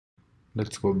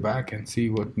Let's go back and see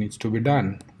what needs to be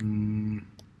done.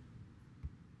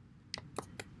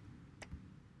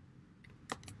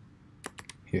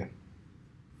 Here,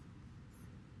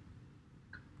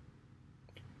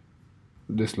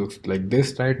 this looks like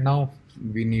this right now.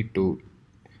 We need to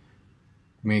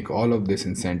make all of this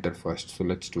in center first, so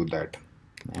let's do that.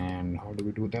 And how do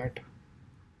we do that?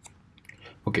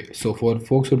 Okay, so for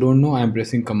folks who don't know, I'm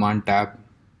pressing Command Tab,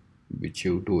 which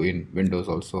you do in Windows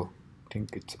also. I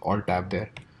think it's Alt Tab there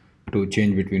to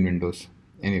change between windows.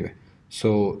 Anyway,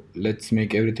 so let's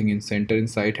make everything in center in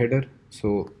site header.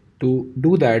 So to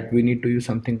do that, we need to use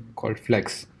something called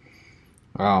flex.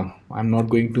 I'm not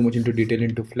going too much into detail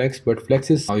into flex, but flex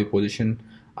is how we position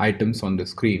items on the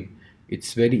screen.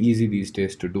 It's very easy these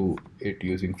days to do it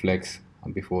using flex.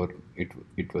 Before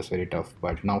it was very tough,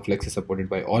 but now flex is supported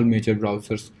by all major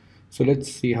browsers. So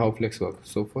let's see how flex works.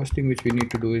 So first thing which we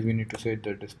need to do is we need to set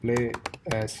the display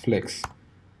as flex,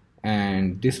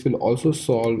 and this will also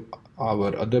solve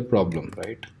our other problem,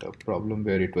 right? The problem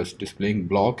where it was displaying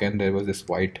block and there was this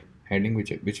white heading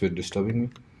which was disturbing me.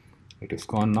 It is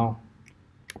gone now.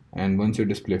 And once you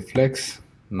display flex,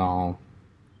 now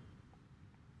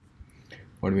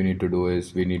what we need to do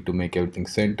is we need to make everything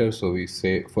center. So we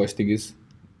say first thing is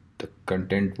the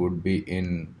content would be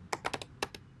in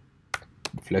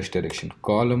flex direction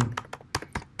column.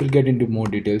 We'll get into more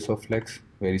details of flex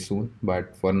very soon,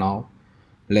 but for now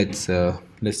let's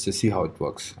just see how it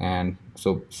works. And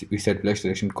so we said flex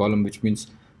direction column, which means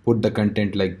put the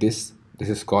content like this. This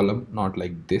is column, not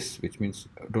like this, which means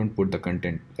don't put the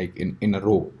content like in a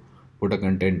row. Put a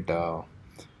content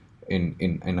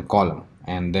in a column,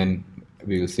 and then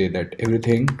we will say that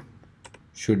everything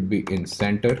should be in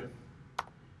center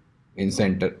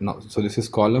now. So this is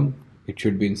column, it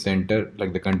should be in center,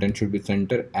 like the content should be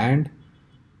center, and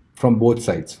from both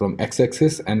sides, from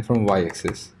x-axis and from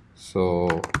y-axis.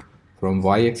 So from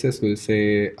y-axis we'll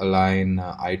say align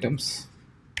items.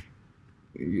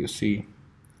 You see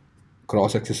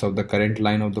cross axis of the current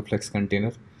line of the flex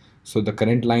container. So the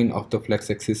current line of the flex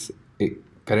axis,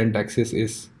 current axis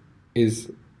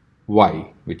is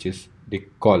y, which is the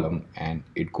column, and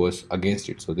it goes against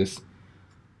it. So this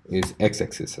is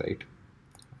x-axis, right?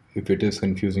 If it is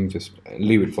confusing, just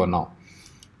leave it for now.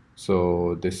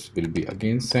 So this will be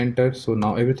against center. So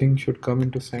now everything should come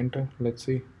into center. Let's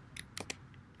see.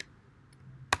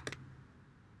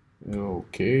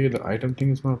 Okay, the item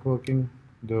thing is not working.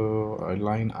 The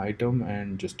align item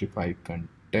and justify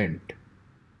content.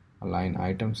 Align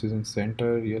items is in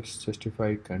center, yes.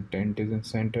 Justify content is in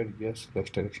center, yes. Flex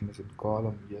direction is in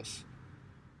column, yes.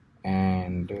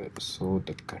 And so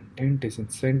the content is in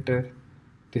center,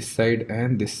 this side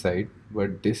and this side,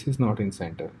 but this is not in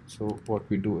center. So what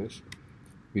we do is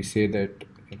we say that,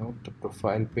 you know, the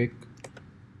profile pic,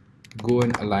 go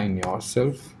and align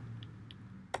yourself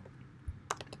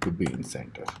to be in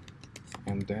center,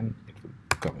 and then it will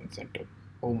come in center.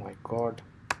 Oh my god,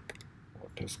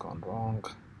 what has gone wrong?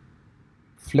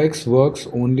 Flex works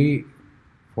only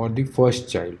for the first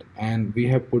child, and we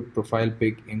have put profile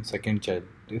pic in second child.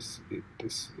 This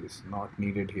is not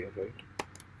needed here, right?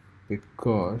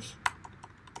 Because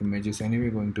image is anyway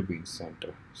going to be in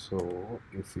center. So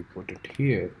if we put it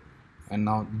here, and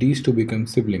now these two become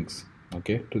siblings,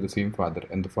 okay, to the same father,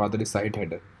 and the father is site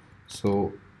header.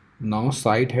 So now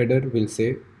site header will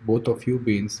say both of you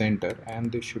be in center,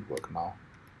 and this should work now.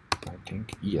 I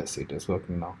think yes, it is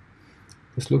working now.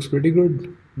 This looks pretty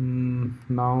good.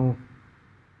 Now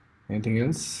anything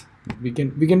else? We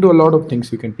can do a lot of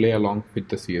things. We can play along with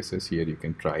the CSS here. You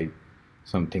can try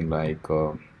something like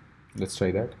let's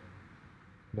try that.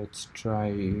 Let's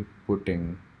try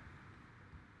putting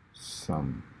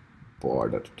some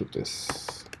border to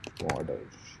this. Border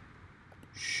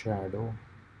shadow.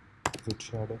 Is it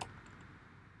shadow?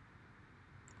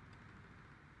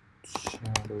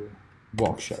 Shadow,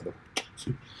 box shadow.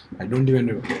 See, I don't even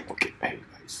know. Okay, hey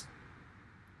guys.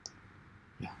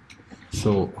 Yeah.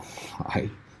 So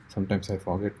sometimes I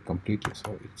forget completely.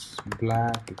 So it's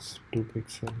black. It's 2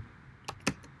 pixel,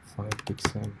 5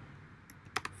 pixel,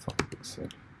 5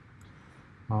 pixel.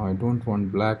 Now I don't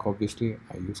want black. Obviously,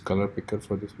 I use color picker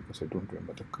for this because I don't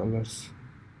remember the colors.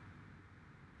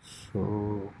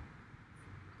 So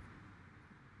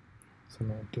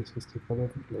now this is the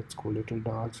color. Let's go a little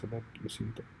dark so that you see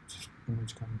the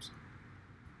image comes.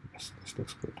 Yes, this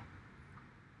looks good.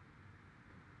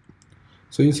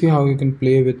 So you see how you can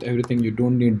play with everything. You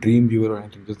don't need Dreamweaver or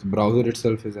anything, just the browser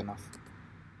itself is enough.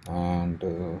 And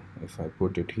if I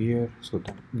put it here, so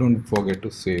that don't forget to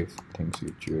save things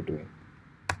which you're doing.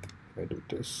 If I do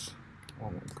this, oh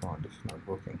my god, this is not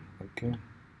working. Okay,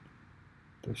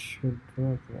 this should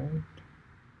work, right?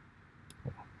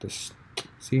 Oh, this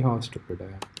See how stupid I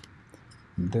am.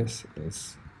 This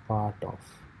is part of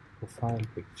profile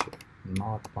picture,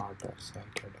 not part of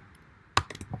site header.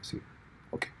 Now see,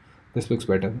 okay, this looks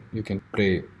better. You can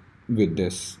play with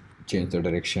this, change the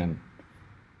direction,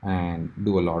 and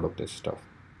do a lot of this stuff.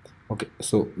 Okay,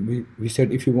 so we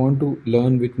said if you want to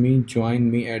learn with me,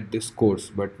 join me at this course,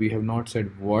 but we have not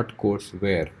said what course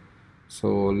where. So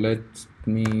let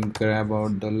me grab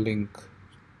out the link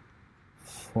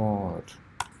for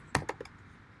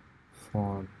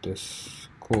this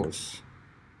course,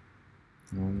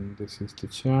 and this is the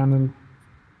channel.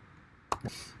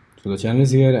 So the channel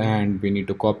is here, and we need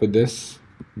to copy this.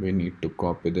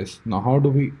 Now how do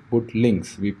we put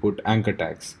links? We put anchor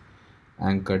tags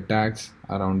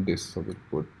around this. So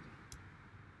we'll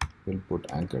put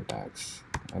anchor tags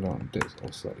around this.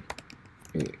 Oh, sorry.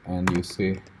 And you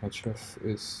say href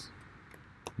is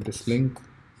this link,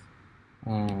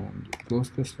 and you close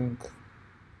this link,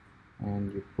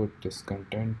 and you put this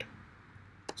content.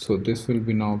 So this will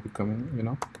be now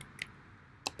becoming,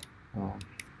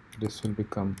 this will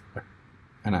become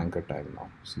an anchor tag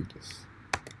now. See this.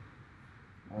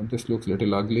 This looks a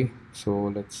little ugly,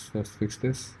 so let's fix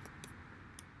this.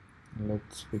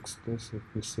 Let's fix this. If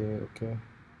we say okay,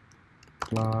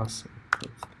 class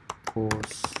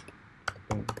course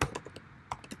link,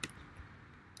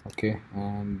 okay,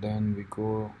 and then we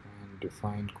go and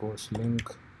define course link,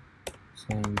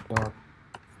 saying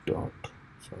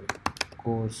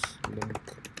course link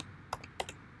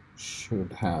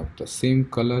should have the same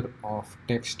color of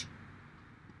text,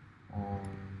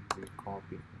 and we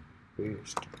copy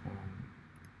paste, and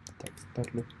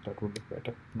that would look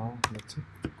better. Now let's see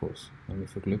course, and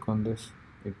if you click on this,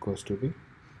 it goes to the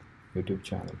YouTube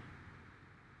channel.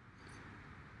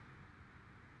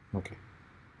 Okay,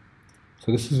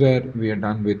 so this is where we are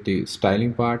done with the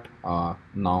styling part.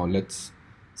 Now let's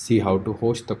see how to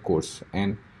host the course,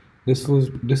 and this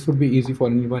would be easy for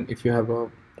anyone. If you have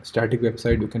a static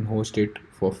website, you can host it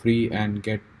for free and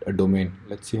get a domain.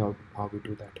 Let's see how we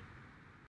do that.